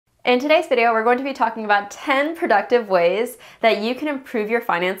In today's video, we're going to be talking about 10 productive ways that you can improve your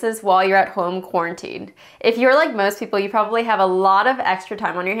finances while you're at home quarantined. If you're like most people, you probably have a lot of extra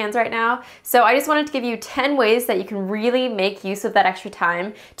time on your hands right now. So I just wanted to give you 10 ways that you can really make use of that extra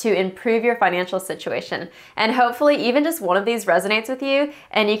time to improve your financial situation. And hopefully even just one of these resonates with you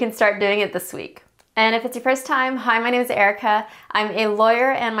and you can start doing it this week. And if it's your first time, hi, my name is Erika. I'm a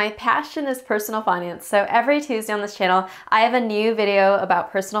lawyer and my passion is personal finance. So every Tuesday on this channel, I have a new video about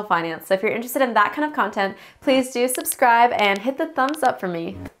personal finance. So if you're interested in that kind of content, please do subscribe and hit the thumbs up for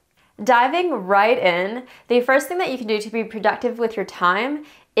me. Diving right in, the first thing that you can do to be productive with your time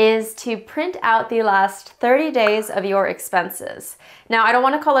is to print out the last 30 days of your expenses. Now, I don't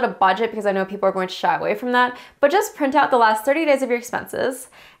want to call it a budget because I know people are going to shy away from that, but just print out the last 30 days of your expenses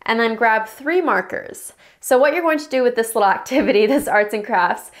and then grab 3 markers. So what you're going to do with this little activity, this arts and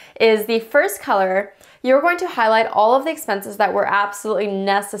crafts, is the first color, you're going to highlight all of the expenses that were absolutely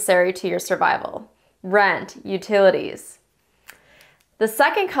necessary to your survival. Rent, utilities. The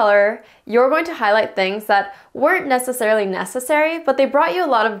second color, you're going to highlight things that weren't necessarily necessary, but they brought you a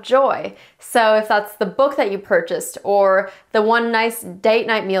lot of joy. So if that's the book that you purchased or the one nice date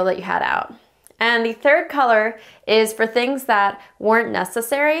night meal that you had out. And the third color is for things that weren't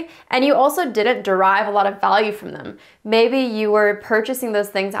necessary and you also didn't derive a lot of value from them. Maybe you were purchasing those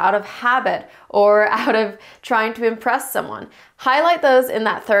things out of habit or out of trying to impress someone. Highlight those in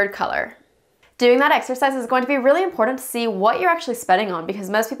that third color. Doing that exercise is going to be really important to see what you're actually spending on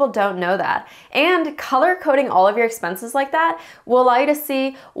because most people don't know that. And color coding all of your expenses like that will allow you to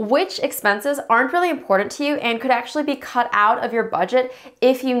see which expenses aren't really important to you and could actually be cut out of your budget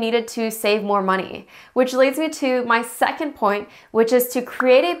if you needed to save more money. Which leads me to my second point, which is to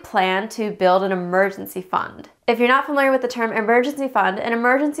create a plan to build an emergency fund. If you're not familiar with the term emergency fund, an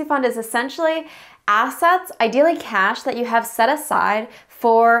emergency fund is essentially assets, ideally cash, that you have set aside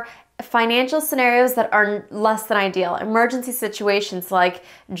for financial scenarios that are less than ideal, emergency situations like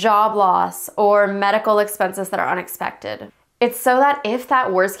job loss or medical expenses that are unexpected. It's so that if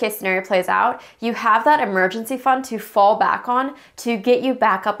that worst case scenario plays out, you have that emergency fund to fall back on to get you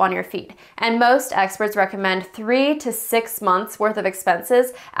back up on your feet. And most experts recommend 3 to 6 months worth of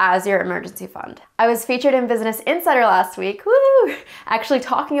expenses as your emergency fund. I was featured in Business Insider last week, woo, actually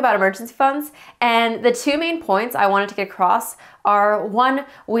talking about emergency funds. And the 2 main points I wanted to get across are 1,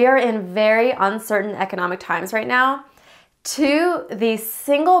 we are in very uncertain economic times right now. 2, the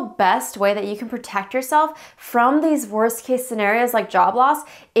single best way that you can protect yourself from these worst case scenarios like job loss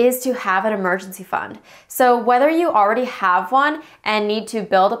is to have an emergency fund. So whether you already have one and need to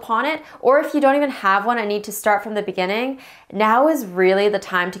build upon it, or if you don't even have one and need to start from the beginning, now is really the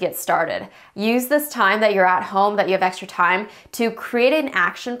time to get started. Use this time that you're at home, that you have extra time, to create an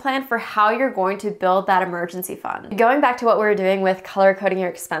action plan for how you're going to build that emergency fund. Going back to what we were doing with color coding your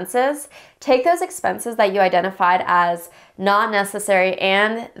expenses, take those expenses that you identified as not necessary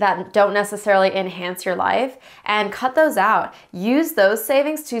and that don't necessarily enhance your life and cut those out. Use those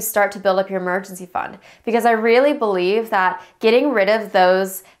savings to start to build up your emergency fund because I really believe that getting rid of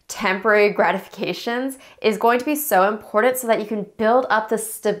those temporary gratifications is going to be so important so that you can build up the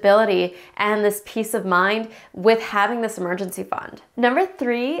stability and this peace of mind with having this emergency fund. Number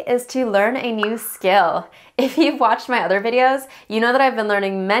 3 is to learn a new skill. If you've watched my other videos, you know that I've been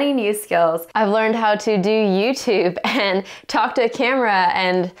learning many new skills. I've learned how to do YouTube and talk to a camera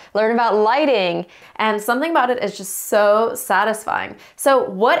and learn about lighting, and something about it is just so satisfying. So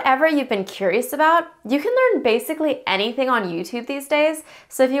whatever you've been curious about, you can learn basically anything on YouTube these days.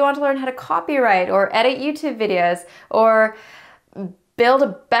 So if you want to learn how to copyright or edit YouTube videos or build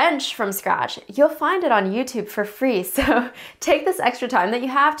a bench from scratch, you'll find it on YouTube for free. So take this extra time that you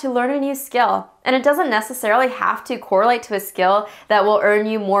have to learn a new skill. And it doesn't necessarily have to correlate to a skill that will earn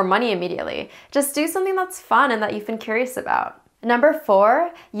you more money immediately. Just do something that's fun and that you've been curious about. Number 4,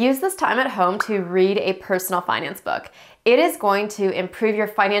 use this time at home to read a personal finance book. It is going to improve your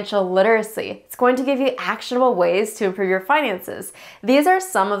financial literacy. It's going to give you actionable ways to improve your finances. These are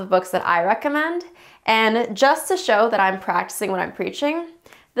some of the books that I recommend. And just to show that I'm practicing what I'm preaching,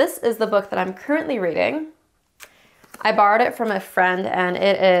 this is the book that I'm currently reading. I borrowed it from a friend and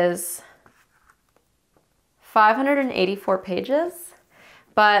it is 584 pages.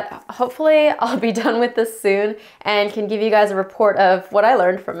 But hopefully I'll be done with this soon and can give you guys a report of what I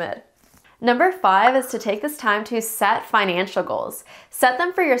learned from it. Number 5 is to take this time to set financial goals. Set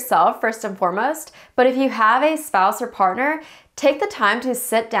them for yourself first and foremost, but if you have a spouse or partner, Take the time to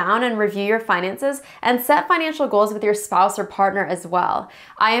sit down and review your finances and set financial goals with your spouse or partner as well.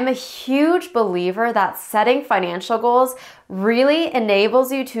 I am a huge believer that setting financial goals really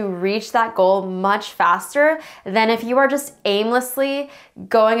enables you to reach that goal much faster than if you are just aimlessly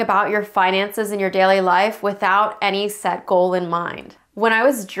going about your finances in your daily life without any set goal in mind. When I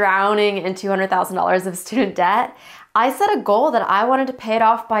was drowning in $200,000 of student debt, I set a goal that I wanted to pay it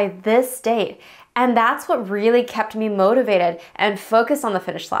off by this date. And that's what really kept me motivated and focused on the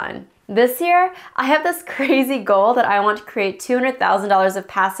finish line. This year, I have this crazy goal that I want to create $200,000 of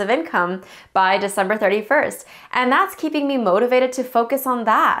passive income by December 31st. And that's keeping me motivated to focus on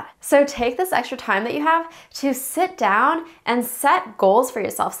that. So take this extra time that you have to sit down and set goals for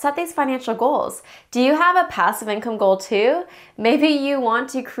yourself. Set these financial goals. Do you have a passive income goal too? Maybe you want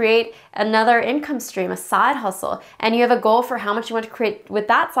to create another income stream, a side hustle, and you have a goal for how much you want to create with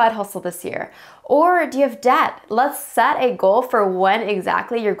that side hustle this year. Or do you have debt? Let's set a goal for when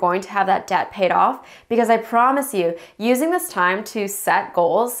exactly you're going to have that debt paid off, because I promise you, using this time to set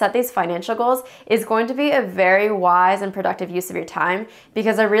goals, set these financial goals, is going to be a very wise and productive use of your time,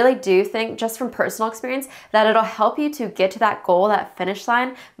 because I really do think, just from personal experience, that it'll help you to get to that goal, that finish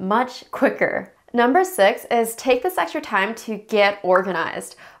line, much quicker. Number 6 is take this extra time to get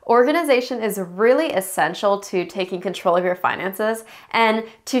organized. Organization is really essential to taking control of your finances, and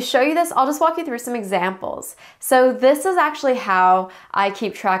to show you this, I'll just walk you through some examples. So this is actually how I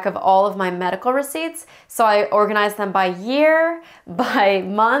keep track of all of my medical receipts. So I organize them by year, by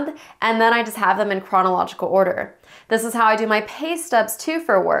month, and then I just have them in chronological order. This is how I do my pay stubs too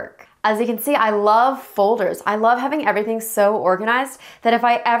for work. As you can see, I love folders. I love having everything so organized that if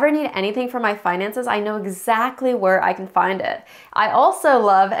I ever need anything for my finances, I know exactly where I can find it. I also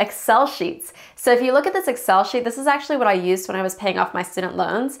love Excel sheets. So if you look at this Excel sheet, this is actually what I used when I was paying off my student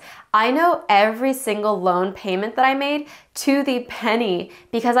loans. I know every single loan payment that I made to the penny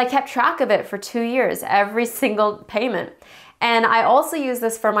because I kept track of it for 2 years, every single payment. And I also use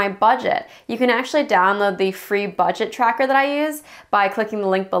this for my budget. You can actually download the free budget tracker that I use by clicking the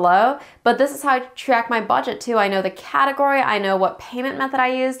link below. But this is how I track my budget too. I know the category, I know what payment method I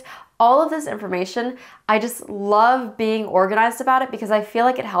used, all of this information. I just love being organized about it because I feel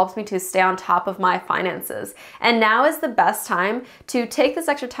like it helps me to stay on top of my finances. And now is the best time to take this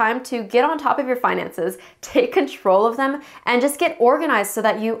extra time to get on top of your finances, take control of them, and just get organized so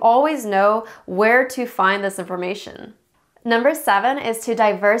that you always know where to find this information. Number 7 is to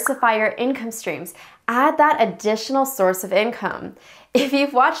diversify your income streams. Add that additional source of income. If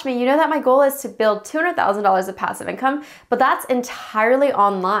you've watched me, you know that my goal is to build $200,000 of passive income, but that's entirely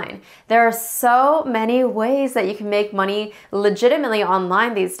online. There are so many ways that you can make money legitimately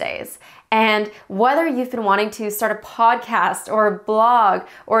online these days. And whether you've been wanting to start a podcast or a blog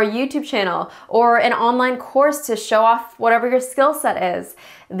or a YouTube channel or an online course to show off whatever your skill set is,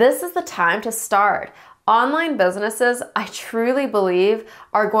 this is the time to start. Online businesses, I truly believe,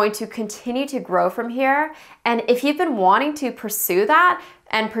 are going to continue to grow from here. And if you've been wanting to pursue that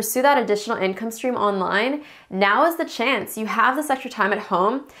and pursue that additional income stream online, now is the chance. You have this extra time at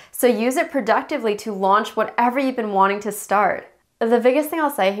home, so use it productively to launch whatever you've been wanting to start. The biggest thing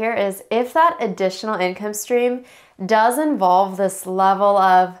I'll say here is if that additional income stream does involve this level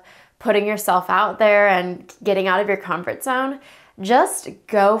of putting yourself out there and getting out of your comfort zone, just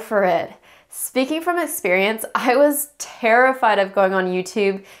go for it. Speaking from experience, I was terrified of going on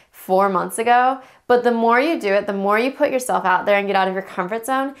YouTube 4 months ago, but the more you do it, the more you put yourself out there and get out of your comfort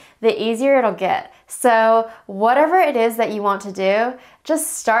zone, the easier it'll get. So whatever it is that you want to do,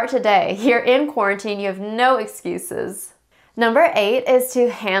 just start today. You're in quarantine, you have no excuses. Number 8 is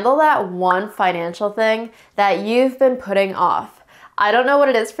to handle that one financial thing that you've been putting off. I don't know what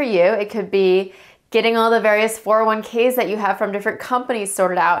it is for you. It could be getting all the various 401ks that you have from different companies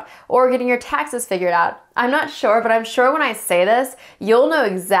sorted out, or getting your taxes figured out. I'm not sure, but I'm sure when I say this, you'll know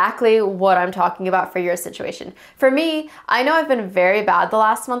exactly what I'm talking about for your situation. For me, I know I've been very bad the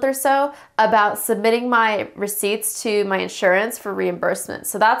last month or so about submitting my receipts to my insurance for reimbursement,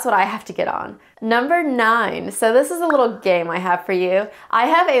 so that's what I have to get on. Number 9, so this is a little game I have for you. I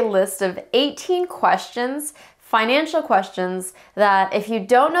have a list of 18 questions, financial questions, that if you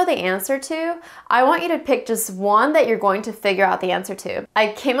don't know the answer to, I want you to pick just one that you're going to figure out the answer to.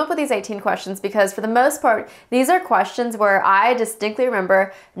 I came up with these 18 questions because for the most part, these are questions where I distinctly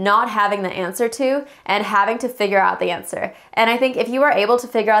remember not having the answer to and having to figure out the answer. And I think if you are able to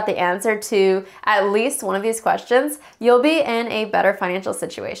figure out the answer to at least one of these questions, you'll be in a better financial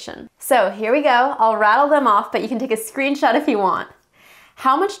situation. So here we go. I'll rattle them off, but you can take a screenshot if you want.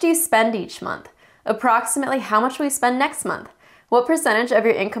 How much do you spend each month? Approximately how much will you spend next month? What percentage of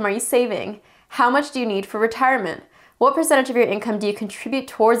your income are you saving? How much do you need for retirement? What percentage of your income do you contribute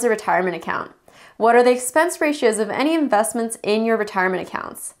towards a retirement account? What are the expense ratios of any investments in your retirement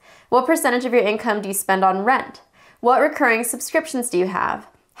accounts? What percentage of your income do you spend on rent? What recurring subscriptions do you have?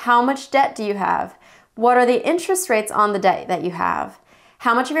 How much debt do you have? What are the interest rates on the debt that you have?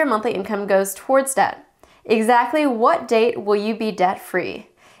 How much of your monthly income goes towards debt? Exactly what date will you be debt-free?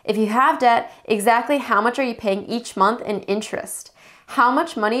 If you have debt, exactly how much are you paying each month in interest? How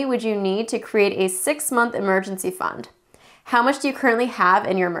much money would you need to create a 6-month emergency fund? How much do you currently have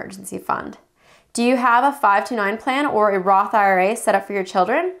in your emergency fund? Do you have a 529 plan or a Roth IRA set up for your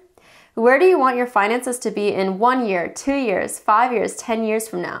children? Where do you want your finances to be in 1 year, 2 years, 5 years, 10 years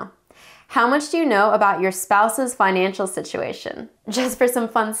from now? How much do you know about your spouse's financial situation? Just for some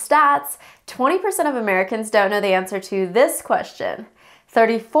fun stats, 20% of Americans don't know the answer to this question.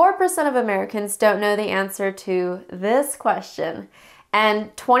 34% of Americans don't know the answer to this question.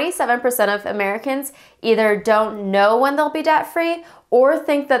 And 27% of Americans either don't know when they'll be debt-free or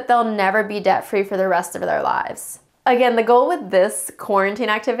think that they'll never be debt-free for the rest of their lives. Again, the goal with this quarantine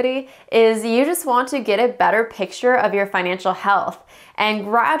activity is you just want to get a better picture of your financial health and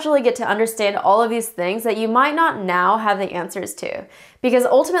gradually get to understand all of these things that you might not now have the answers to. Because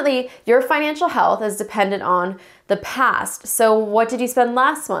ultimately, your financial health is dependent on the past. So what did you spend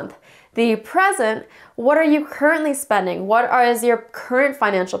last month? The present, what are you currently spending? What is your current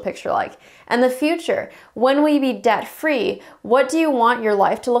financial picture like? And the future, when will you be debt-free? What do you want your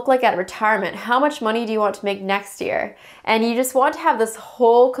life to look like at retirement? How much money do you want to make next year? And you just want to have this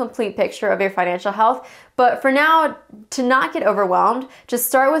whole complete picture of your financial health. But for now, to not get overwhelmed, just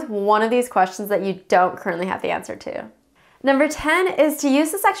start with one of these questions that you don't currently have the answer to. Number 10 is to use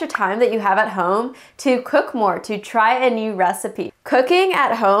this extra time that you have at home to cook more, to try a new recipe. Cooking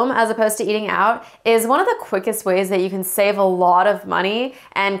at home as opposed to eating out is one of the quickest ways that you can save a lot of money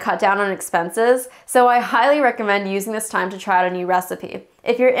and cut down on expenses. So I highly recommend using this time to try out a new recipe.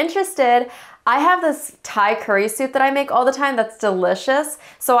 If you're interested, I have this Thai curry soup that I make all the time that's delicious.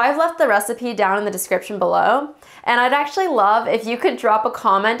 So I've left the recipe down in the description below. And I'd actually love if you could drop a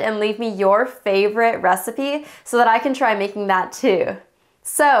comment and leave me your favorite recipe so that I can try making that too.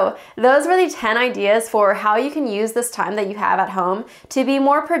 So those were the 10 ideas for how you can use this time that you have at home to be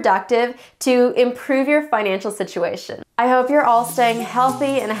more productive, to improve your financial situation. I hope you're all staying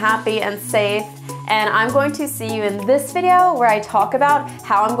healthy and happy and safe. And I'm going to see you in this video where I talk about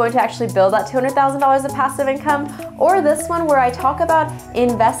how I'm going to actually build that $200,000 of passive income, or this one where I talk about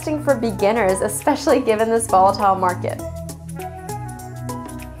investing for beginners, especially given this volatile market.